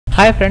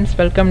Hi friends,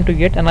 welcome to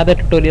yet another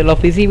tutorial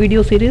of Easy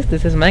Video series.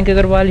 This is Mayank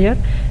Agarwal here,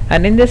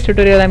 and in this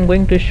tutorial I am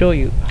going to show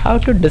you how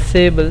to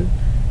disable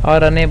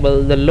or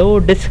enable the low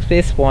disk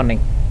space warning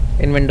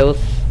in Windows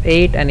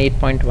 8 and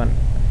 8.1.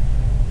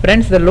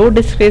 Friends, the low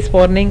disk space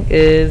warning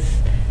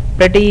is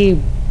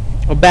pretty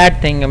a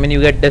bad thing. I mean,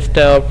 you get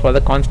disturbed for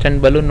the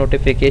constant balloon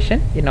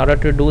notification. In order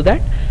to do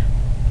that,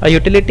 a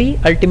utility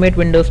Ultimate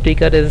Windows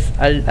Tweaker is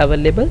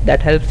available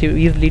that helps you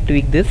easily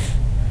tweak this.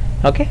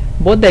 Okay,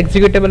 both the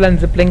executable and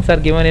zip links are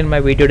given in my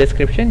video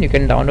description. You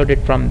can download it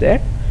from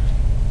there.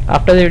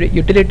 After the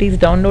utility is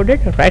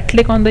downloaded, right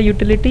click on the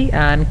utility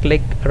and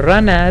click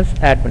run as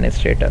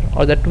administrator,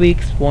 or the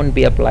tweaks won't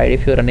be applied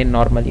if you run in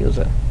normal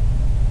user.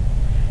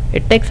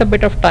 It takes a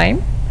bit of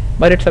time,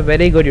 but it's a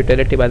very good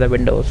utility by the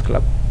Windows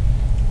Club.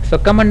 So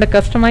come under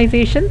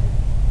customization,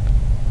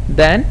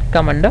 then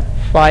come under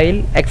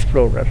file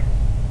explorer.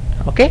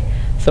 Okay,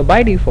 so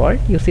by default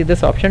you see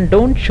this option,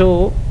 don't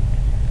show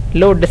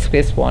low disk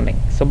space warning.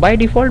 So by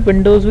default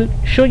Windows will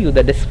show you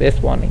the disk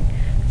space warning.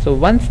 So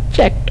once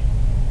checked,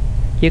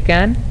 you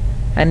can,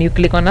 and you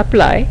click on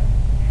apply,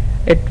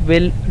 it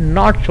will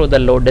not show the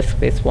low disk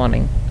space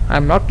warning.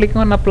 I'm not clicking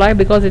on apply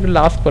because it will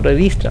ask for a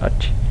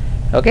restart.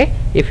 Okay,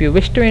 if you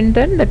wish to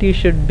intend that you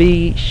should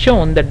be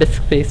shown the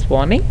disk space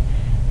warning,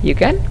 you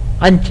can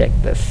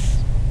uncheck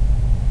this.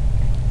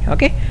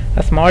 Okay,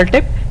 a small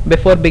tip: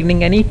 before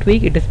beginning any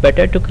tweak, it is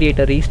better to create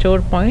a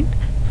restore point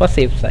for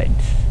safe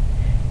sides.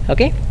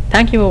 Okay,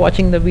 thank you for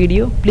watching the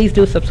video. Please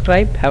do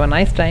subscribe. Have a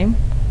nice time.